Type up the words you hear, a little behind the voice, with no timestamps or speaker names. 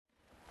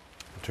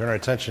Turn our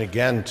attention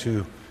again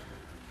to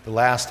the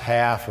last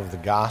half of the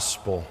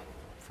gospel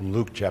from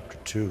Luke chapter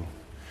 2.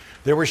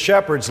 There were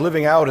shepherds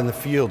living out in the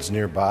fields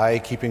nearby,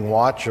 keeping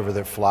watch over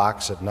their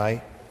flocks at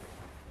night.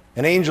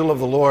 An angel of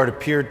the Lord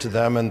appeared to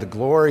them, and the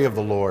glory of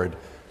the Lord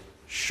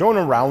shone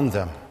around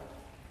them,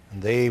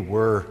 and they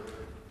were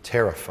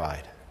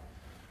terrified.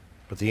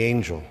 But the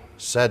angel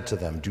said to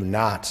them, "Do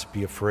not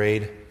be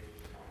afraid.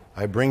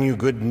 I bring you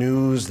good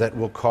news that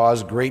will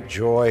cause great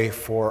joy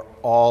for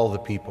all the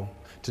people.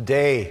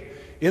 Today,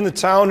 in the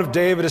town of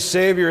David, a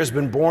Savior has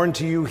been born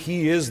to you.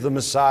 He is the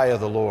Messiah,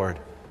 the Lord.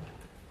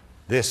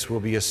 This will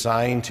be a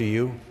sign to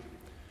you.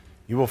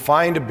 You will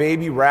find a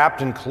baby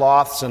wrapped in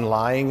cloths and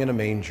lying in a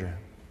manger."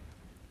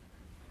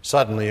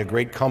 Suddenly, a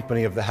great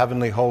company of the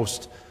heavenly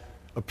host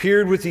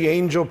appeared with the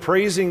angel,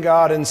 praising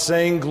God and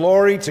saying,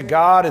 "Glory to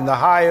God in the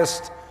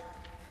highest,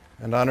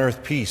 and on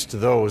earth peace to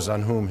those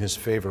on whom his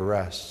favor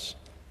rests."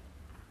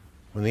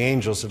 When the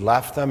angels had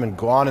left them and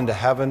gone into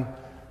heaven,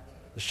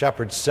 the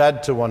shepherds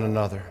said to one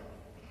another,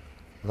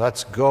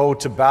 "Let's go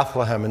to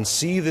Bethlehem and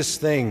see this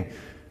thing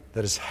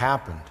that has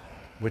happened,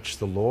 which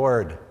the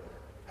Lord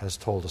has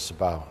told us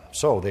about."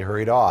 So they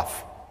hurried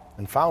off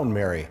and found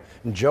Mary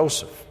and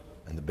Joseph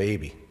and the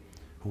baby,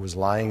 who was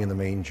lying in the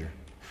manger.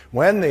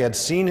 When they had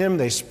seen him,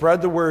 they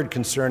spread the word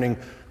concerning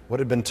what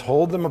had been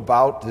told them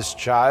about this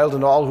child,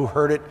 and all who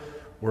heard it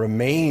were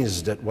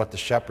amazed at what the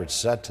shepherds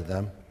said to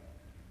them.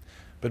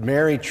 But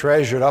Mary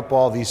treasured up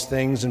all these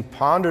things and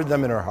pondered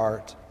them in her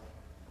heart.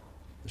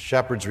 The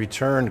shepherds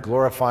returned,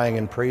 glorifying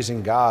and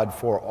praising God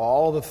for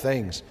all the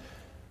things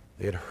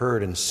they had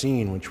heard and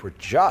seen, which were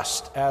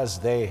just as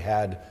they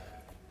had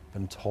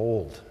been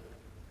told.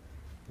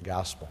 The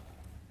gospel.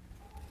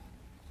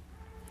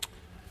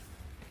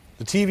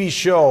 The TV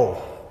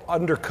show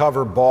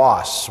Undercover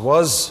Boss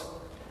was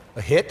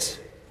a hit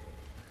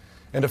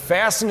and a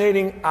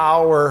fascinating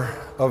hour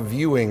of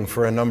viewing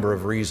for a number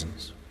of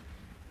reasons.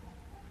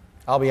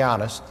 I'll be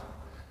honest,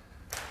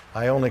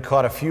 I only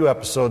caught a few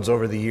episodes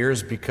over the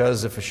years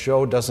because if a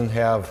show doesn't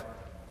have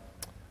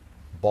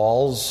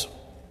balls,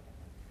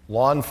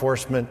 law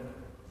enforcement,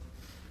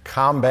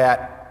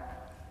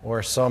 combat,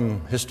 or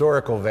some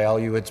historical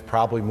value, it's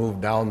probably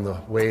moved down the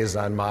ways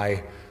on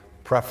my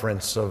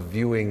preference of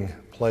viewing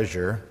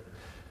pleasure.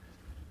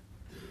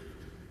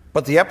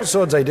 But the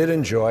episodes I did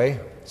enjoy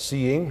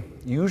seeing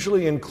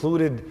usually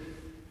included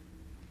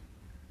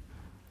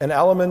an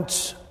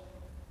element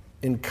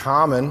in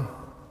common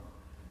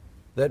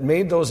that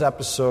made those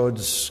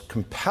episodes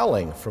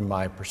compelling from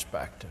my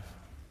perspective.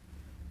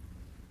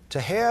 To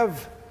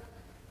have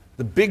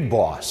the big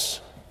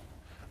boss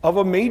of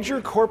a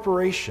major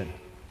corporation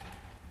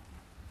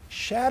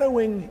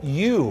shadowing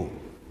you,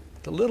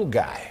 the little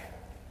guy,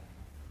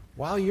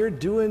 while you're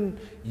doing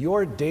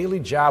your daily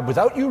job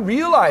without you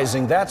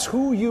realizing that's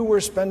who you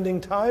were spending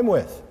time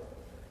with.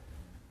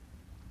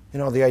 You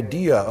know, the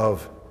idea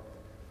of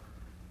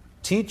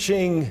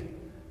teaching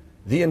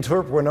the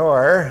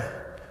entrepreneur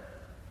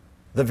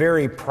the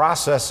very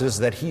processes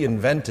that he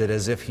invented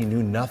as if he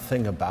knew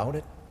nothing about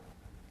it.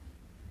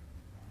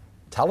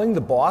 Telling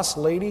the boss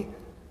lady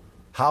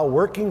how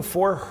working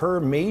for her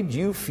made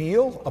you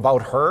feel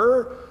about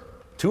her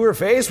to her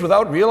face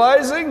without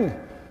realizing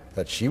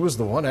that she was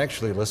the one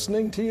actually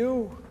listening to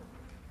you.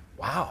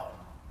 Wow.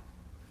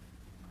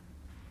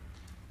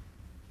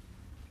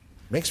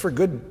 Makes for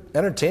good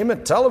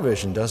entertainment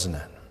television, doesn't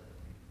it?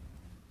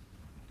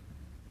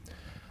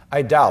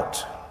 I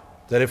doubt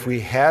that if we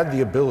had the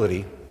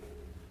ability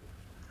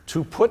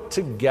to put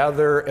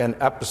together an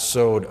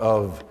episode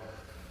of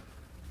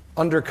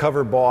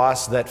Undercover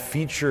Boss that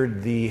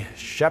featured the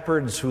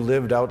shepherds who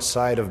lived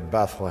outside of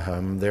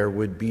Bethlehem, there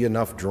would be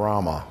enough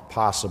drama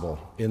possible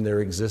in their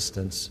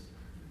existence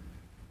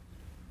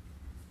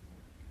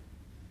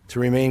to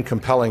remain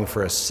compelling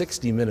for a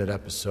 60-minute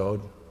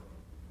episode.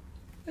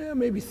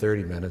 Maybe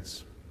 30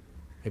 minutes,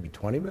 maybe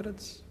 20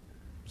 minutes,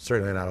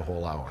 certainly not a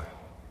whole hour.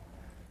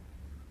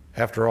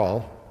 After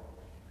all,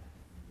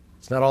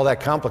 it's not all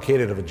that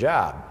complicated of a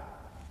job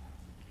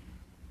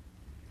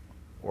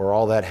or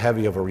all that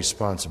heavy of a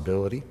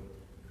responsibility,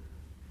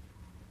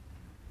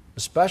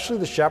 especially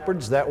the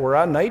shepherds that were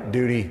on night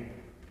duty.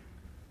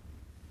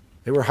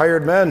 They were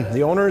hired men.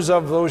 The owners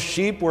of those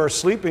sheep were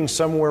sleeping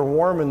somewhere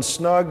warm and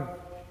snug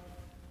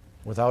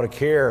without a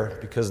care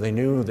because they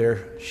knew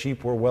their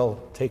sheep were well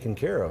taken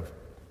care of.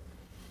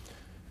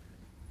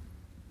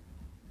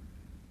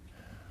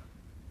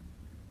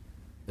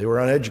 They were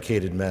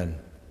uneducated men.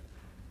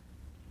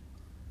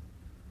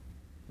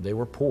 They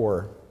were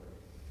poor.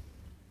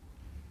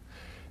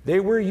 They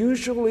were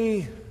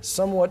usually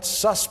somewhat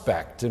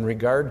suspect in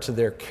regard to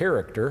their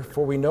character,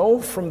 for we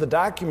know from the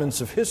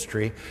documents of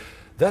history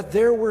that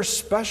there were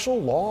special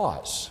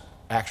laws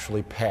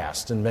actually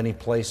passed in many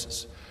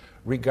places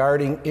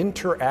regarding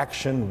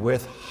interaction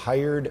with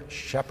hired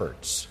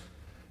shepherds.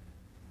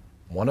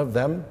 One of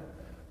them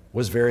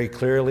was very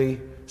clearly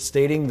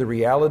stating the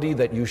reality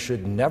that you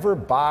should never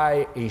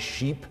buy a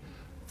sheep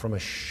from a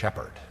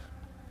shepherd.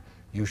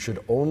 You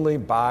should only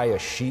buy a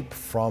sheep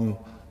from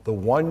the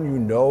one you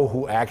know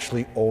who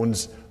actually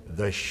owns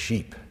the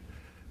sheep,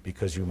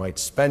 because you might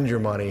spend your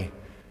money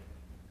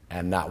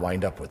and not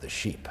wind up with a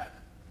sheep.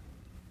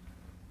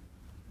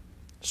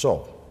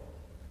 So,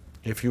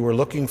 if you were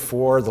looking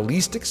for the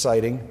least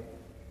exciting,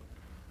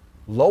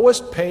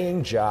 lowest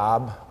paying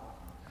job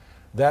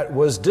that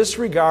was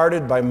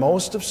disregarded by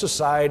most of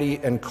society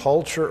and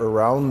culture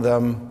around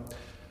them,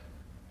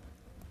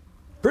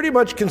 pretty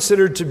much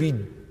considered to be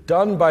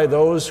done by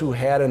those who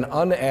had an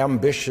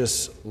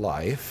unambitious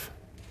life,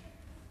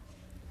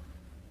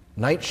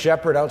 night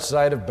shepherd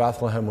outside of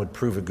Bethlehem would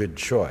prove a good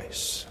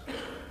choice.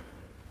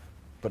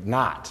 But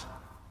not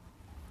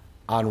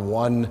on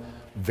one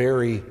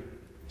very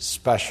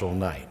special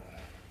night.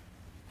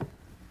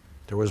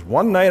 There was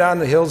one night on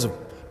the hills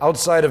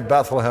outside of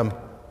Bethlehem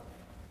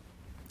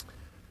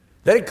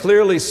that it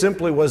clearly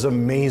simply was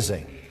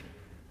amazing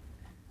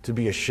to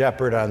be a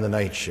shepherd on the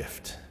night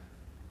shift.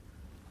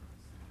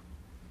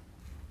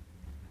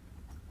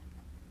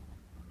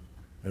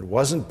 It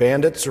wasn't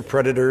bandits or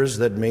predators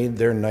that made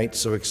their night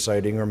so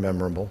exciting or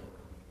memorable.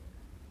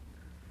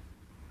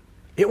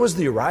 It was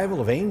the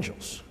arrival of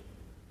angels.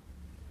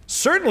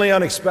 Certainly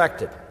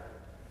unexpected.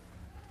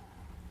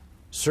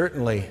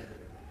 Certainly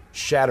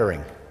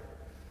shattering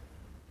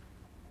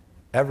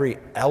every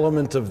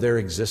element of their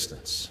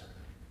existence,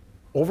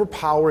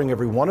 overpowering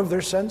every one of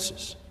their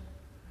senses.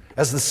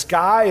 As the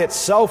sky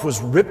itself was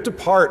ripped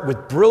apart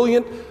with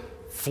brilliant,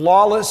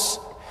 flawless,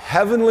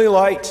 heavenly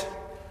light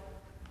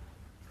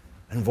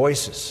and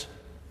voices,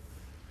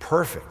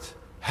 perfect,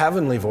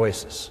 heavenly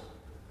voices,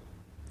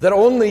 that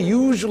only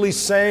usually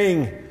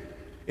sang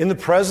in the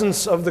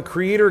presence of the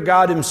Creator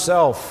God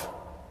Himself,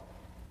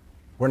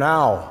 were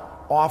now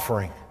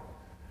offering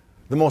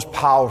the most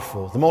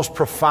powerful, the most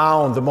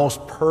profound, the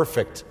most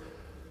perfect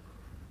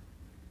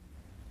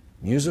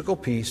musical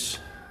piece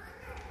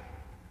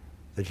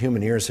that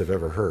human ears have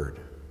ever heard.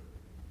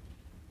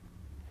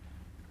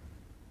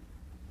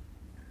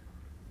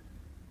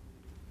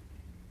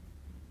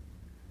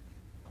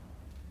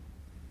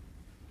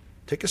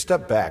 Take a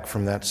step back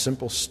from that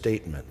simple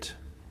statement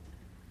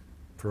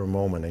for a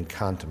moment and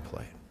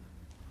contemplate.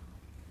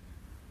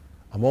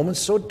 A moment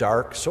so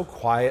dark, so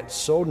quiet,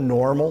 so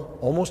normal,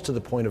 almost to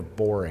the point of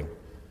boring,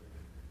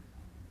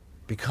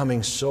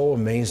 becoming so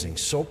amazing,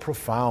 so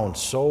profound,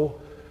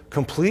 so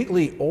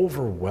completely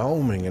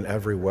overwhelming in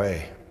every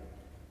way.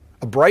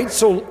 A light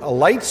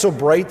so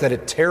bright that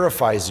it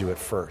terrifies you at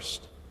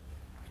first.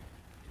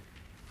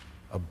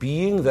 A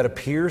being that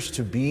appears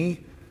to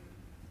be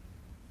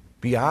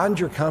beyond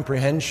your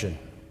comprehension.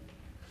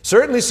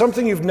 Certainly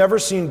something you've never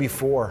seen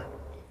before,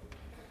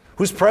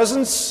 whose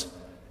presence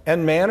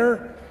and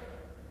manner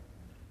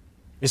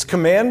is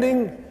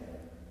commanding,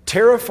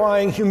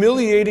 terrifying,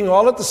 humiliating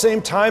all at the same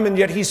time, and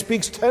yet he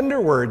speaks tender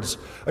words,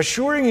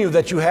 assuring you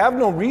that you have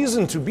no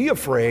reason to be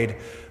afraid,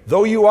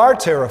 though you are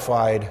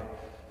terrified,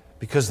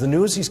 because the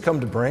news he's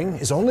come to bring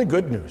is only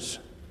good news,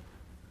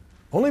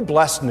 only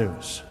blessed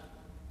news,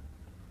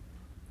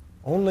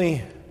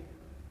 only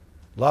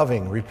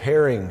loving,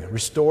 repairing,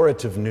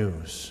 restorative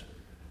news.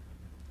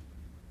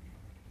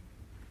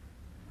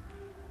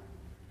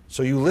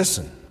 So you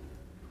listen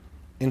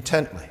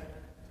intently.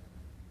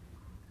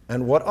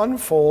 And what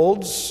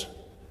unfolds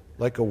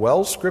like a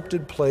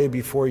well-scripted play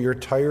before your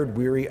tired,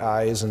 weary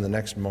eyes in the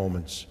next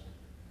moments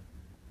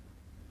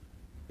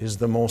is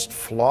the most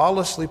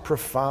flawlessly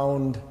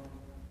profound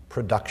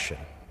production,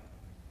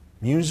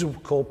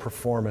 musical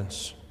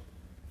performance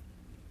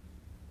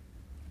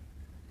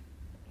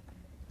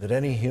that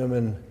any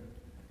human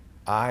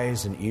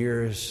eyes and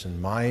ears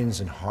and minds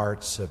and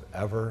hearts have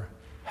ever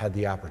had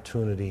the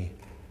opportunity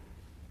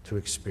to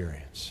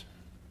experience.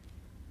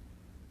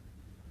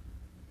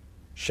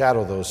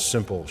 Shadow those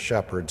simple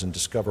shepherds and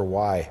discover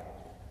why.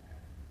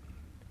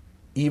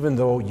 Even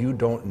though you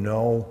don't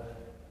know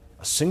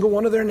a single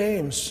one of their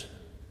names,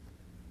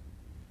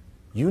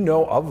 you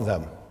know of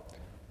them.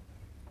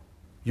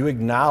 You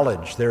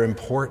acknowledge their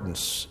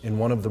importance in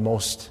one of the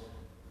most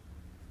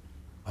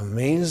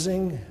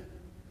amazing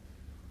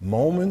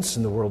moments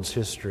in the world's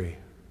history.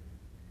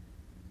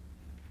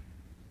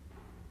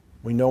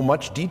 We know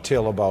much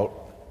detail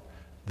about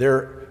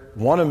their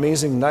one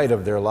amazing night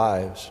of their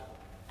lives.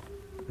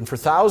 And for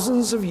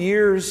thousands of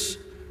years,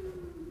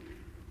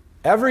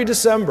 every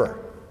December,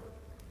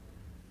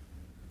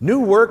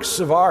 new works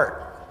of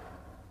art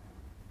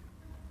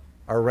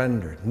are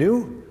rendered.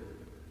 New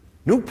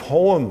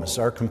poems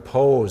are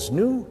composed.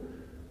 New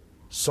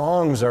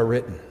songs are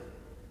written,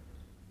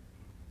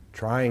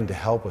 trying to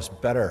help us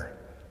better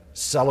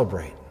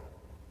celebrate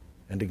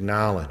and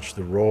acknowledge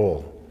the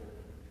role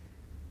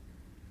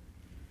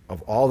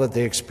of all that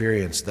they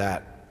experienced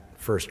that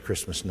first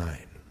Christmas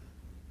night.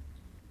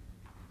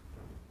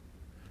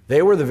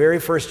 They were the very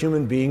first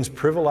human beings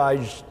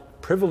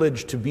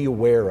privileged to be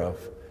aware of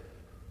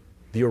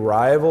the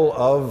arrival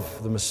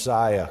of the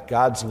Messiah,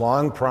 God's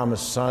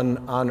long-promised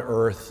Son on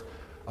earth,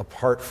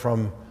 apart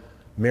from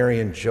Mary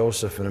and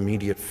Joseph and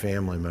immediate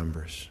family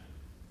members.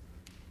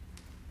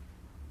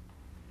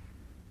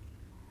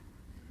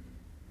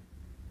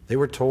 They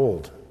were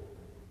told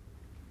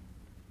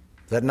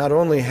that not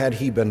only had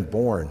he been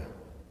born,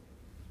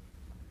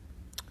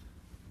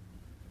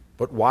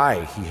 but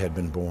why he had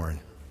been born,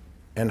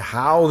 and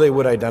how they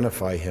would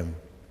identify him,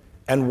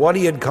 and what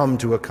he had come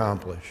to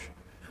accomplish,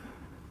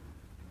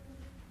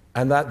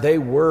 and that they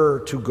were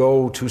to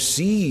go to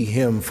see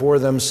him for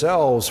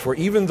themselves, for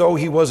even though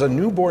he was a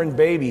newborn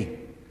baby,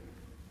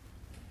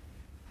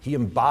 he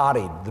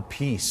embodied the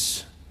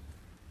peace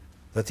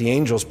that the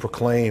angels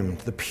proclaimed,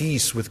 the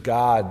peace with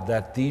God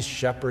that these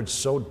shepherds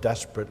so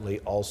desperately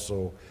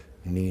also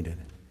needed.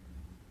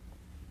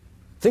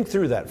 Think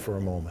through that for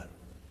a moment.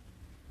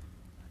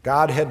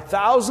 God had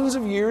thousands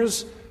of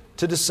years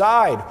to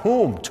decide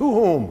to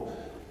whom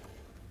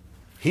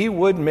he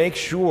would make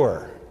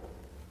sure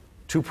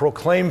to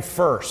proclaim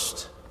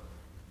first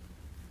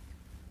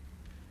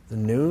the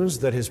news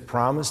that his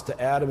promise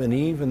to Adam and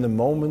Eve in the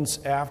moments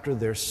after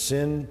their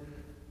sin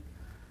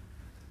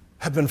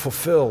had been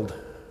fulfilled,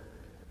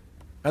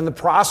 and the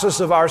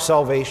process of our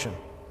salvation.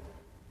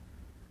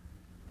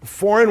 The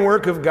foreign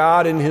work of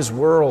God in his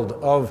world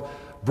of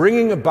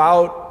bringing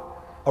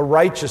about a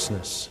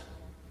righteousness,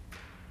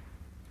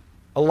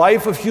 a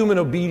life of human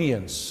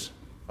obedience,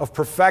 of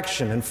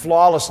perfection and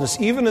flawlessness,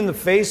 even in the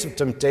face of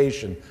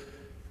temptation,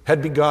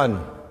 had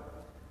begun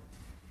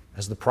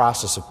as the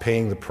process of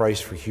paying the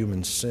price for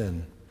human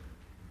sin.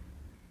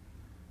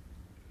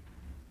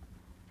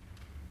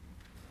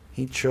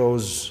 He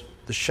chose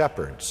the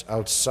shepherds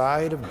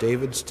outside of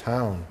David's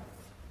town.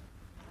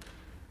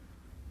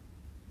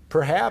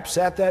 Perhaps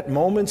at that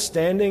moment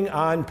standing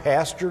on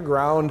pasture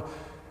ground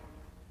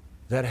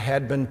that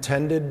had been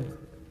tended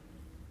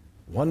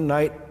one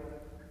night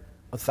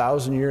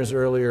 1,000 years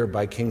earlier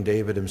by King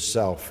David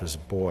himself as a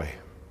boy.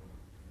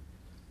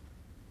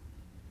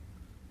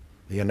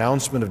 The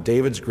announcement of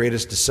David's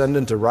greatest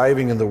descendant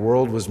arriving in the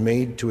world was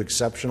made to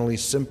exceptionally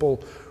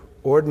simple,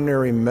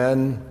 ordinary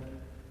men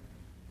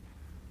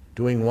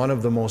doing one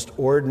of the most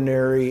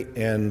ordinary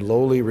and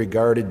lowly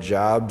regarded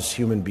jobs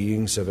human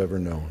beings have ever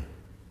known.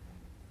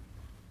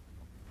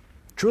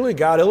 Truly,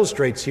 God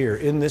illustrates here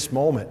in this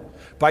moment,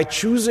 by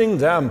choosing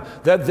them,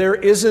 that there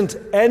isn't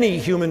any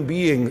human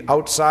being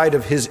outside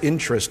of his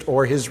interest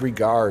or his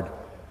regard,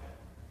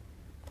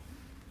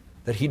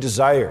 that he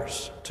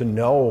desires to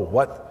know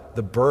what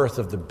the birth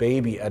of the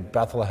baby at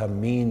Bethlehem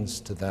means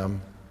to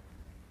them.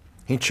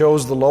 He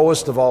chose the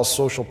lowest of all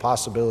social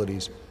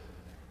possibilities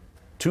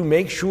to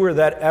make sure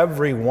that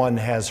everyone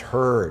has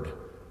heard.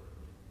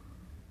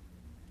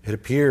 It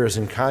appears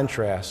in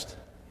contrast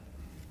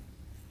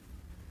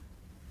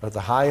that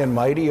the high and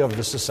mighty of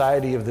the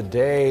society of the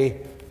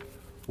day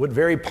would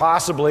very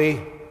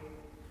possibly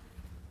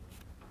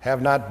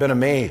have not been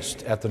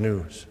amazed at the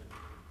news,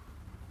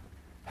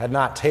 had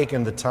not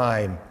taken the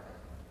time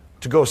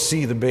to go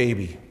see the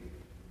baby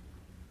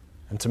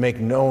and to make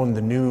known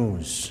the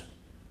news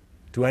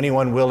to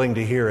anyone willing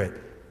to hear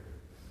it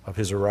of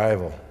his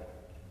arrival.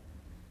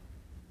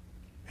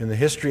 In the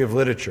history of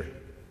literature,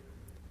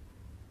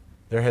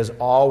 there has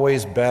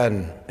always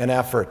been an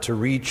effort to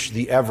reach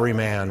the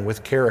everyman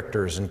with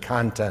characters and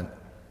content.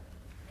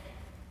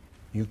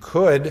 You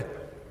could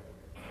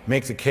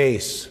make the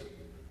case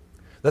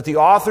that the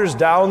authors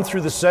down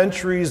through the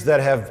centuries that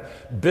have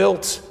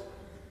built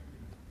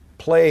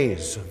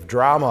plays of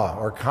drama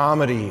or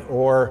comedy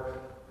or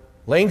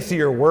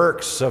lengthier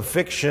works of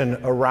fiction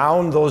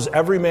around those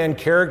everyman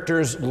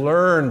characters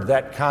learned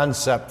that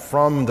concept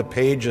from the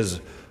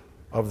pages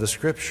of the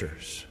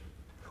Scriptures.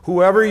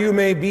 Whoever you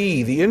may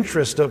be, the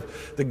interest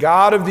of the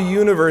God of the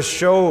universe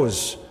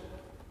shows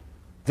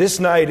this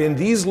night in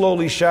these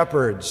lowly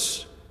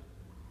shepherds.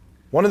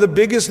 One of the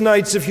biggest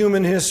nights of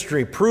human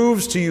history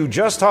proves to you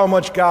just how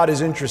much God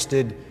is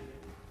interested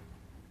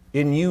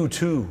in you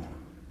too.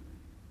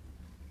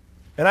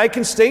 And I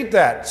can state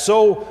that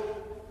so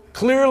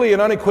clearly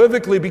and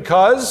unequivocally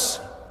because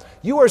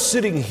you are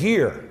sitting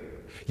here.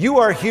 You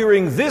are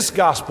hearing this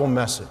gospel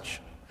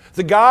message.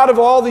 The God of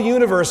all the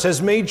universe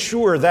has made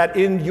sure that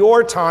in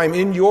your time,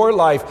 in your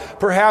life,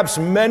 perhaps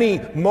many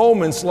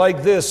moments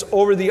like this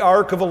over the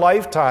arc of a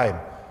lifetime,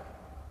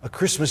 a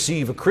Christmas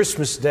Eve, a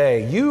Christmas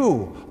Day,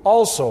 you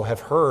also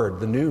have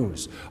heard the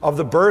news of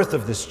the birth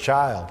of this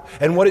child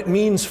and what it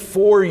means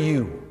for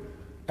you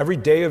every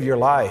day of your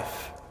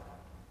life.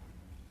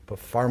 But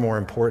far more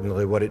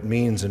importantly, what it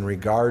means in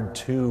regard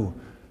to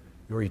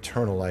your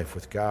eternal life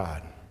with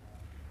God.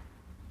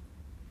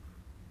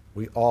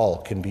 We all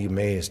can be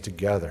amazed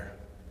together,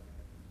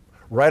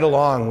 right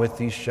along with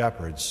these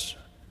shepherds,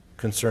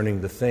 concerning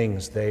the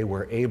things they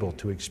were able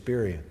to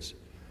experience.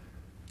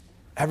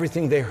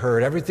 Everything they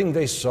heard, everything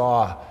they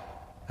saw,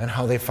 and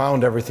how they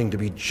found everything to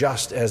be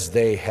just as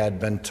they had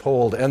been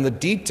told. And the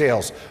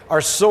details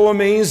are so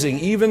amazing,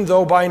 even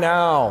though by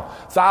now,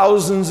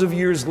 thousands of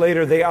years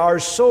later, they are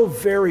so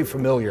very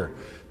familiar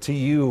to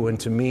you and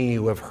to me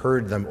who have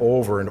heard them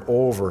over and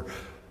over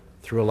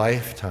through a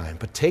lifetime.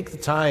 But take the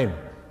time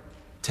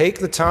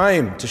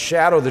to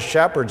shadow the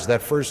shepherds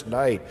that first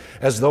night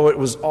as though it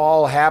was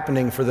all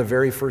happening for the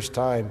very first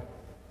time.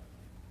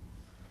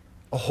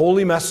 A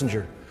holy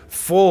messenger,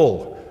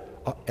 full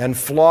and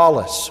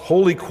flawless,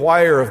 holy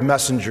choir of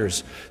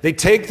messengers. They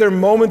take their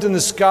moment in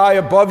the sky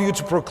above you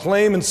to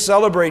proclaim and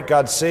celebrate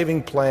God's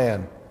saving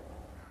plan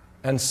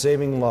and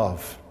saving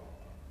love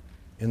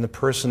in the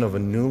person of a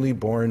newly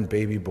born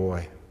baby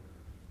boy.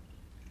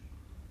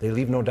 They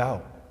leave no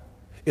doubt.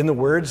 In the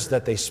words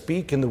that they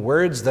speak, in the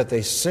words that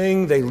they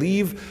sing, they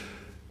leave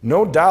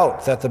no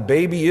doubt that the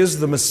baby is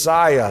the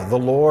Messiah, the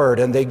Lord,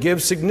 and they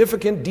give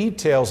significant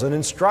details and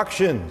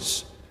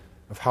instructions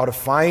of how to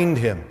find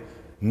him,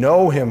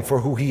 know him for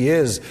who he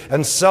is,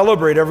 and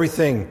celebrate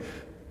everything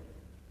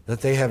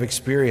that they have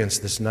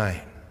experienced this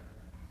night.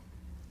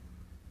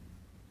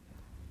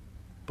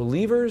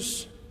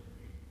 Believers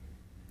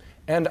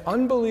and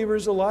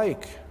unbelievers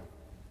alike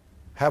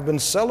have been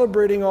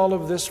celebrating all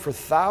of this for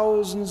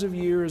thousands of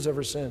years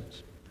ever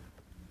since.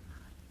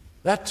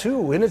 That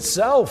too, in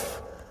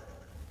itself,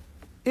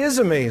 is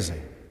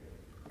amazing.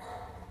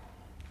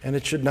 And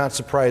it should not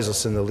surprise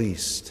us in the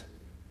least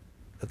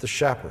that the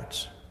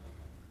shepherds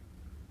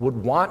would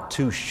want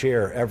to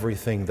share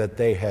everything that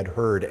they had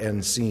heard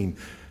and seen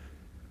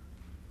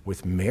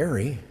with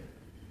Mary.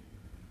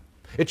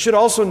 It should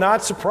also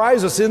not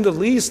surprise us in the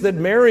least that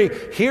Mary,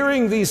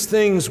 hearing these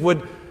things,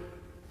 would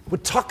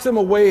tuck them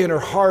away in her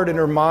heart and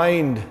her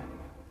mind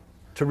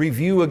to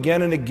review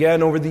again and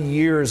again over the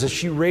years as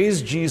she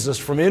raised Jesus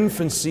from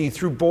infancy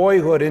through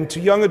boyhood into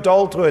young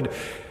adulthood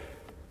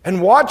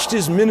and watched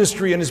his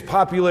ministry and his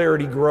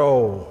popularity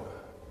grow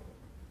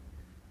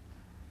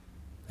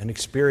and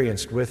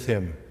experienced with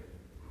him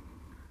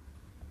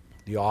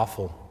the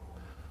awful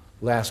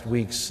last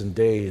weeks and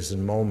days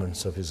and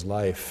moments of his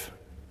life.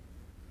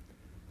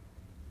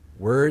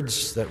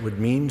 Words that would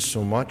mean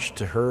so much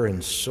to her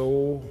in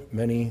so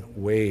many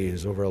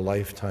ways over a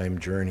lifetime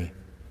journey.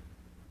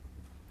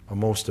 A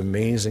most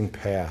amazing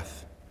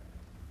path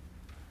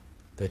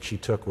that she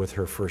took with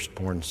her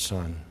firstborn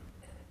son.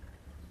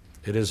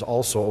 It is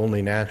also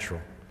only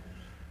natural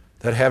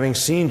that having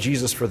seen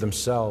Jesus for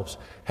themselves,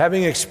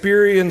 having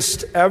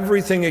experienced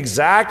everything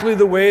exactly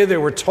the way they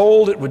were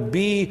told it would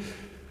be,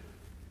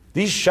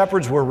 these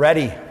shepherds were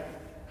ready.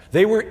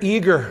 They were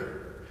eager.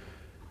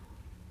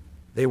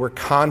 They were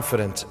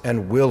confident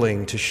and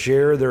willing to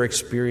share their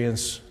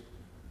experience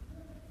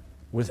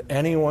with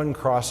anyone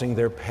crossing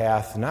their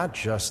path, not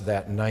just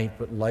that night,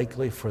 but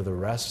likely for the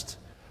rest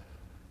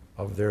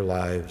of their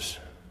lives.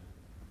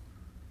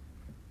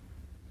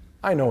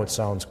 I know it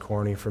sounds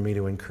corny for me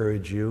to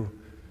encourage you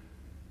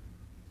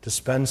to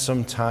spend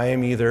some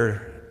time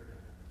either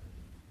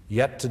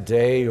yet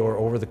today or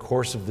over the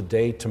course of the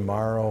day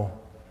tomorrow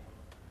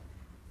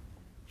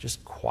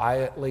just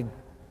quietly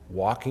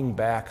walking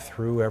back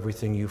through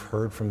everything you've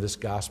heard from this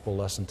gospel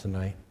lesson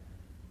tonight.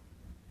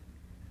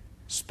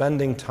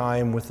 Spending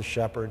time with the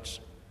shepherds,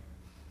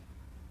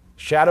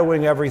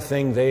 shadowing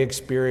everything they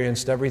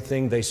experienced,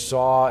 everything they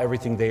saw,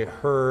 everything they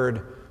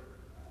heard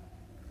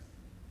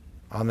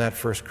on that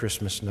first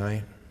Christmas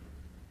night.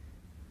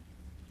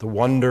 The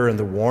wonder and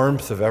the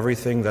warmth of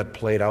everything that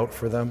played out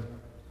for them.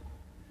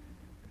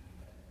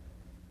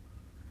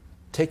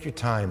 Take your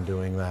time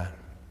doing that.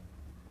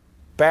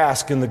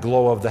 Bask in the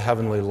glow of the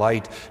heavenly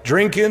light.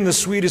 Drink in the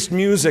sweetest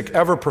music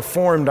ever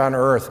performed on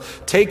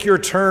earth. Take your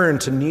turn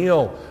to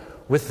kneel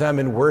with them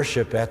in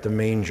worship at the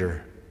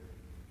manger.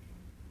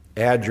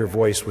 Add your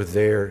voice with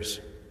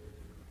theirs.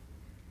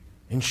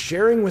 In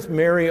sharing with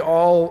Mary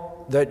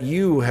all that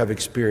you have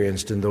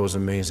experienced in those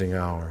amazing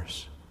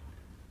hours.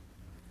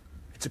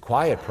 It's a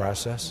quiet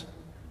process.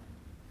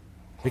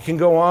 It can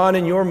go on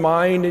in your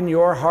mind, in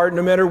your heart,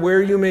 no matter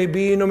where you may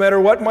be, no matter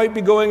what might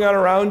be going on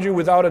around you,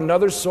 without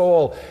another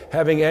soul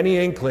having any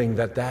inkling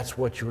that that's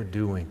what you're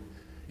doing.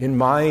 In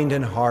mind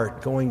and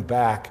heart, going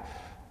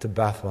back to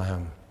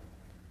Bethlehem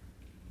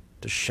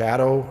to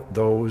shadow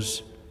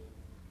those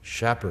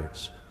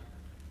shepherds.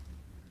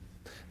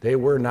 They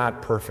were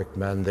not perfect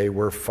men. They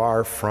were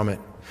far from it.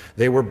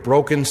 They were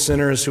broken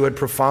sinners who had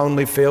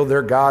profoundly failed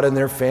their God and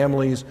their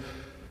families,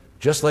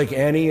 just like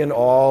any and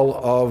all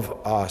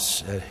of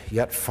us,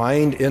 yet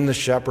find in the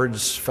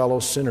shepherds fellow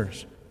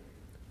sinners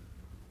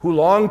who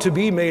long to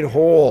be made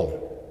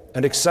whole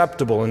and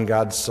acceptable in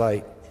God's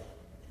sight.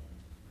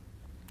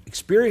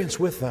 Experience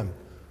with them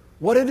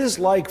what it is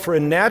like for a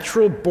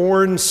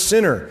natural-born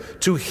sinner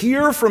to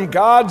hear from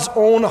God's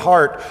own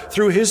heart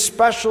through his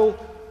special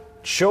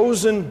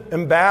chosen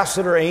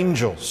ambassador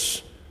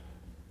angels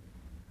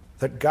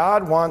that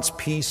God wants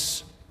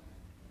peace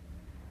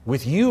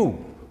with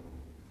you.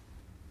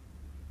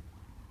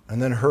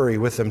 And then hurry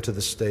with them to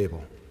the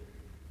stable.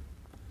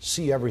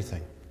 See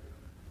everything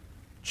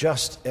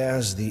just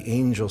as the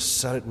angels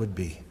said it would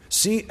be.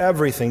 See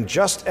everything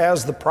just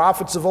as the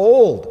prophets of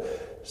old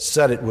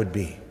said it would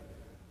be.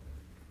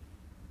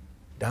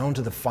 Down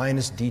to the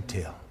finest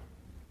detail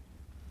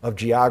of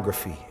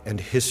geography and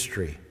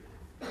history,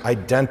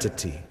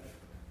 identity,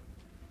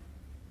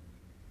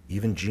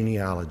 even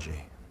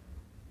genealogy.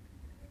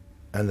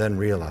 And then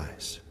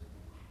realize,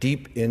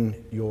 deep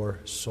in your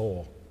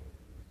soul,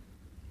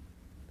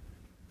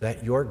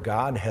 that your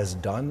God has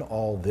done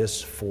all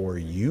this for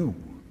you.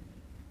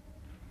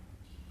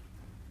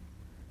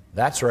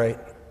 That's right.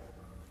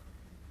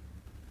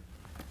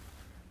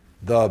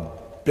 the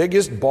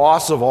biggest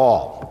boss of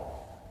all,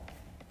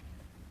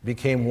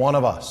 became one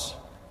of us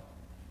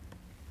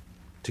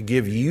to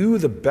give you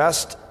the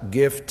best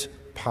gift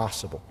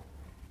possible.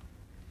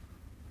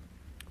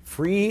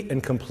 Free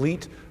and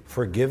complete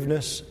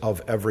forgiveness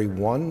of every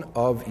one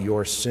of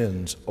your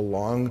sins,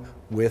 along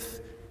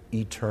with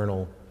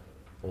eternal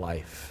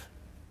life.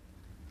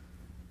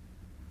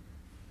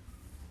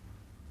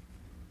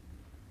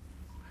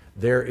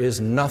 There is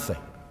nothing,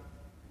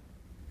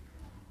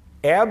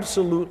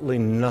 absolutely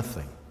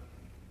nothing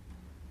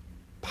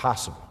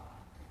possible,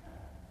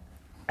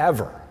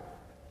 ever,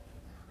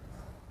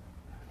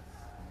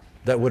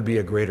 that would be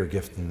a greater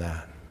gift than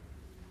that.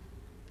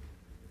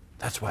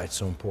 That's why it's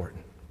so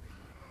important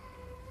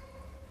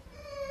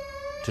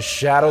to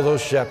shadow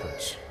those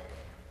shepherds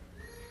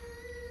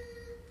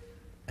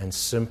and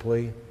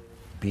simply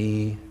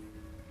be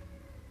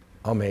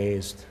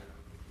amazed.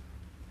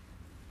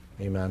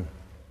 Amen.